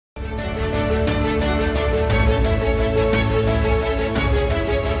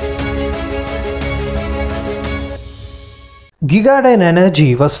Gegadyne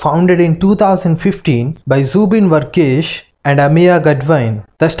Energy was founded in 2015 by Zubin Varkesh and Amiya Gadwine.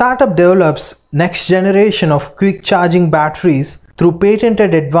 The startup develops next generation of quick charging batteries through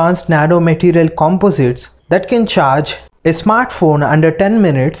patented advanced nanomaterial composites that can charge a smartphone under 10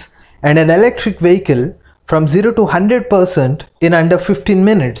 minutes and an electric vehicle from 0 to 100% in under 15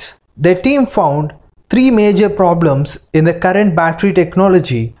 minutes. Their team found three major problems in the current battery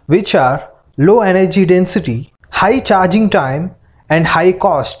technology, which are low energy density, high charging time, and high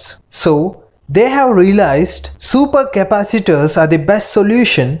costs. So they have realized supercapacitors are the best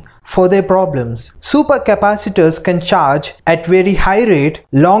solution for their problems. Supercapacitors can charge at very high rate,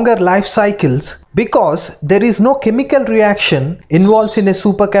 longer life cycles because there is no chemical reaction involved in a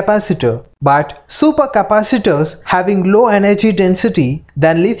supercapacitor. But supercapacitors having low energy density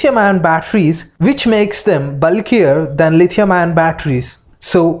than lithium-ion batteries, which makes them bulkier than lithium-ion batteries.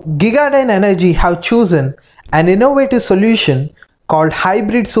 So Gegadyne Energy have chosen an innovative solution called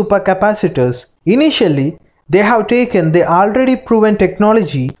hybrid supercapacitors. Initially, they have taken the already proven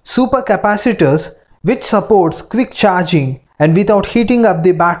technology supercapacitors, which supports quick charging and without heating up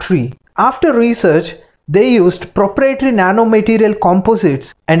the battery. After research, they used proprietary nanomaterial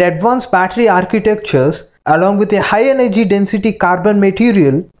composites and advanced battery architectures along with a high energy density carbon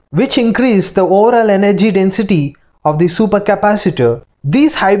material, which increased the overall energy density of the supercapacitor.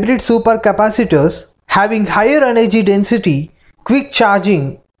 These hybrid supercapacitors having higher energy density, quick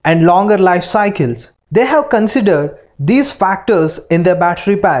charging, and longer life cycles. They have considered these factors in their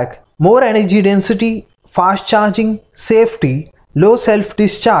battery pack: more energy density, fast charging, safety, low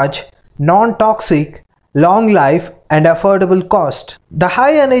self-discharge, non-toxic, long life, and affordable cost. The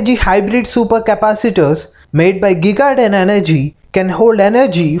high energy hybrid supercapacitors made by Gegadyne Energy can hold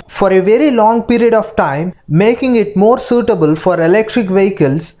energy for a very long period of time, making it more suitable for electric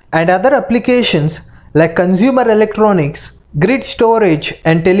vehicles and other applications like consumer electronics, grid storage,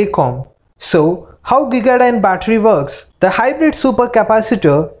 and telecom. So, how Gegadyne battery works? The hybrid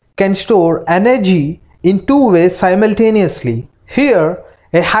supercapacitor can store energy in two ways simultaneously. Here,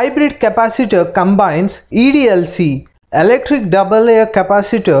 a hybrid capacitor combines EDLC, electric double layer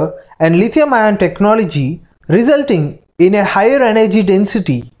capacitor, and lithium-ion technology, resulting in a higher energy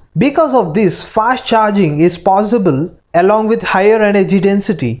density. Because of this, fast charging is possible along with higher energy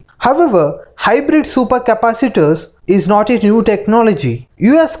density. However, hybrid supercapacitors is not a new technology.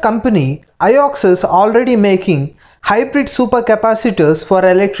 US company Iox is already making hybrid supercapacitors for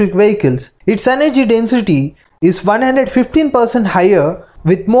electric vehicles. Its energy density is 115% higher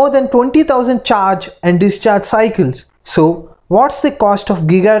with more than 20,000 charge and discharge cycles. So, what's the cost of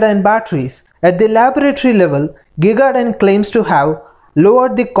Gegadyne batteries? At the laboratory level, Gegadyne claims to have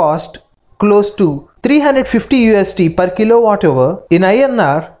lowered the cost close to 350 USD per kilowatt hour, in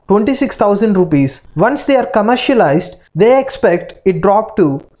INR 26,000 rupees. Once they are commercialized, they expect it drop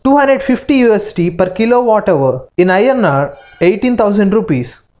to 250 USD per kilowatt hour, in INR 18,000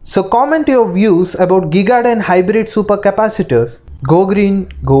 rupees. So comment your views about Gegadyne hybrid supercapacitors. Go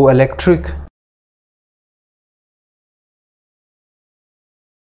green, go electric.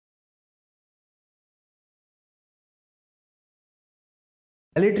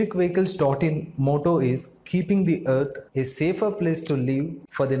 Electricvehicles.in motto is keeping the earth a safer place to live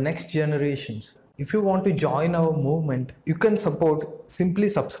for the next generations. If you want to join our movement, you can support simply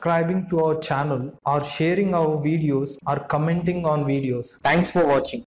subscribing to our channel or sharing our videos or commenting on videos. Thanks for watching.